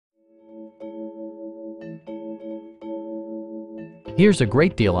Here's a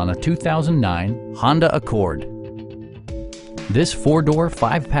great deal on a 2009 Honda Accord. This four-door,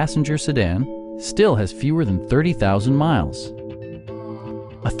 five-passenger sedan still has fewer than 30,000 miles.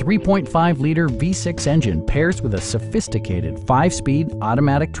 A 3.5-liter V6 engine pairs with a sophisticated 5-speed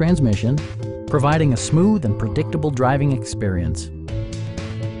automatic transmission, providing a smooth and predictable driving experience.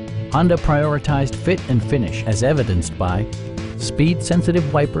 Honda prioritized fit and finish as evidenced by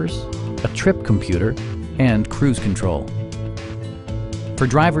speed-sensitive wipers, a trip computer, and cruise control. For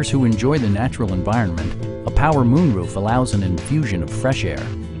drivers who enjoy the natural environment, a power moonroof allows an infusion of fresh air.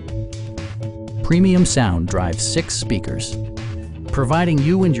 Premium sound drives 6 speakers, providing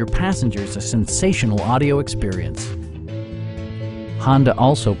you and your passengers a sensational audio experience. Honda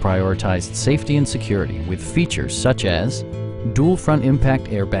also prioritized safety and security with features such as dual front impact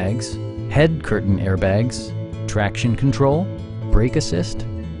airbags, head curtain airbags, traction control, brake assist,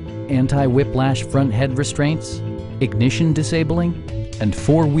 anti-whiplash front head restraints, ignition disabling, and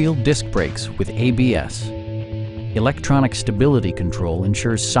 4-wheel disc brakes with ABS. Electronic stability control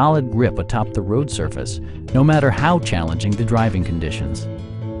ensures solid grip atop the road surface, no matter how challenging the driving conditions.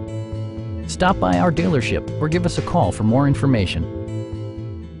 Stop by our dealership or give us a call for more information.